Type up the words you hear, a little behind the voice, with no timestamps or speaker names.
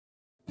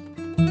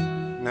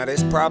Now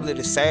that's probably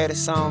the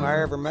saddest song I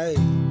ever made.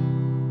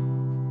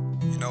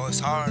 You know,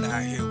 it's hard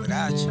out here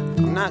without you.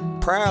 I'm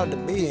not proud to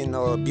be in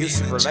no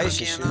abusive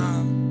relationship.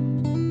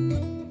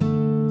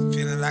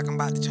 Feeling like I'm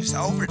about to just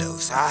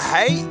overdose.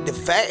 I hate the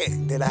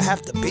fact that I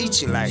have to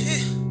beat you like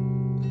this.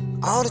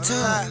 All the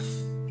time.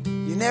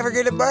 You never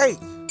get a break.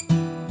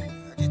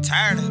 I get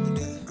tired of it,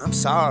 dude. I'm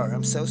sorry,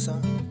 I'm so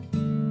sorry.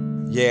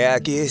 Yeah, I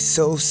get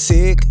so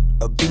sick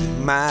of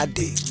beating my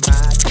dick.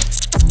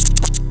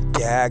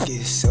 Yeah, I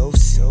get so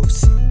sick.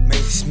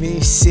 Makes me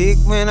sick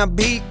when I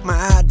beat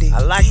my dick.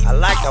 I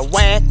like to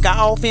whack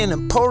off in a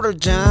porta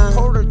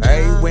john.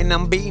 Hey, when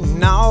I'm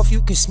beating off,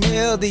 you can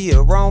smell the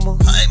aroma.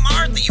 Hey,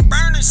 Martha, you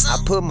burning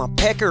something. I put my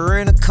pecker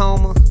in a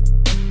coma.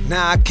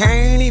 Now I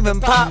can't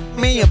even pop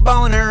me a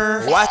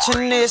boner.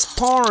 Watching this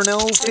porno,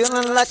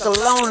 feeling like a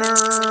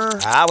loner.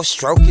 I was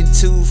stroking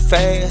too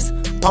fast,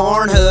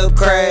 Pornhub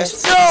crashed.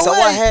 So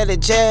I had to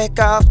jack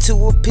off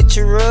to a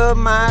picture of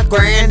my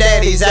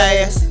granddaddy's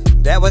ass.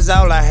 That was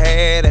all I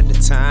had at the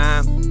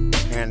time,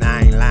 and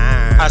I ain't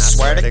lying, I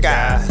swear to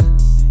God.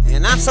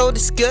 And I'm so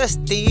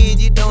disgusted,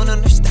 you don't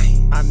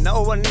understand. I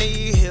know I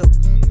need help,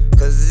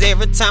 cause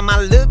every time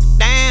I look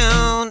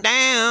down,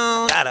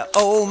 got an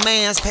old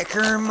man's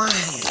pecker in my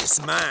hand.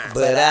 It's mine.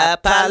 But I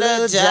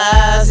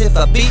apologize if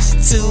I beat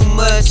you too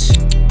much.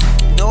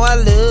 You know I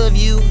love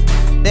you,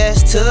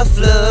 that's tough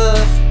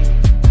love.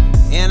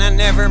 And I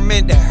never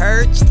meant to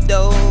hurt you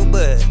though,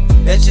 but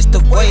that's just the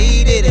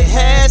way that it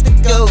has to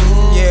go.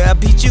 Yeah, I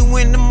beat you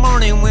in the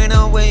morning when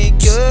I wake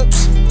up.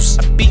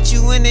 I beat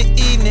you in the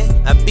evening,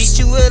 I beat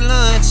you at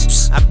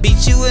lunch, I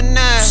beat you at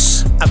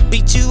night, I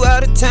beat you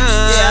all the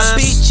time. Yeah, I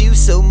beat you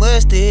so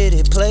much that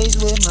it plays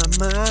with my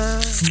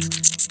mind.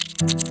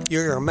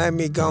 You're gonna make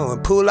me go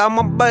and pull out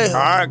my belt.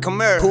 Alright, come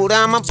here. Pull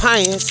down my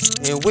pants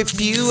and whip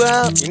you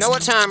out. You know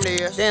what time it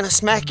is. Then I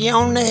smack you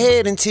on the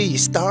head until you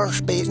start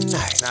spitting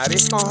out. Now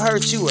this gonna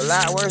hurt you a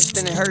lot worse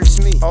than it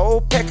hurts me.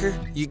 Old pecker,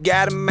 you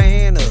gotta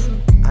man up.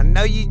 I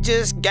know you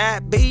just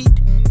got beat,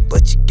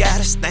 but you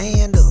gotta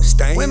stand up.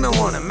 Women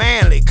want a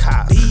manly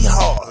cop. Be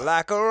hard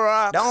like a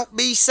rock. Don't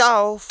be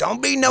soft.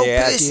 Don't be no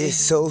pussy. I get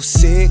so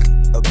sick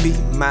of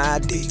beating my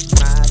dick.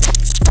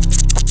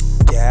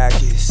 Yeah, I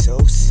get so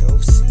sick.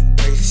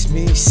 Makes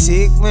me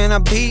sick when I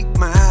beat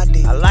my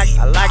dick. I like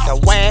to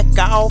whack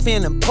off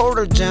in a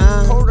porta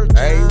john.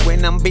 Hey,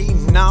 when I'm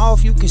beating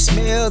off, you can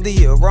smell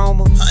the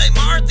aroma. Hey,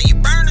 Martha, you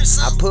burning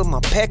something. I put my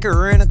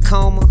pecker in a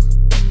coma.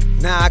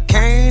 Now I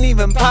can't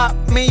even pop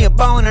me a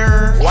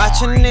boner.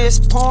 Watching this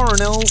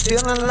porno,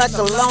 feeling like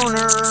a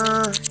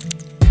loner.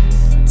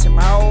 To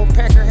my old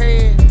pecker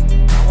head,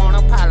 I wanna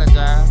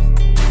apologize.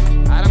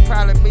 I done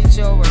probably beat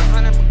you over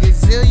 100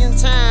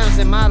 gazillion times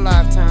in my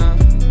lifetime.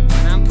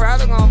 And I'm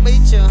probably gonna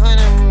beat you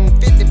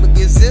 150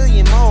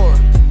 gazillion more.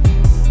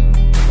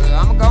 But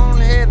I'm gonna go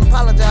ahead and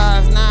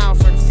apologize now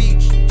for the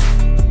future.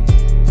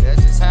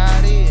 That's just how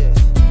it is.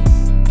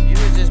 You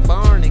was just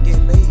born to get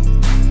beat.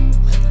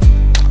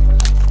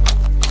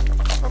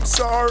 I'm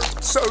sorry,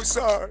 so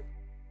sorry.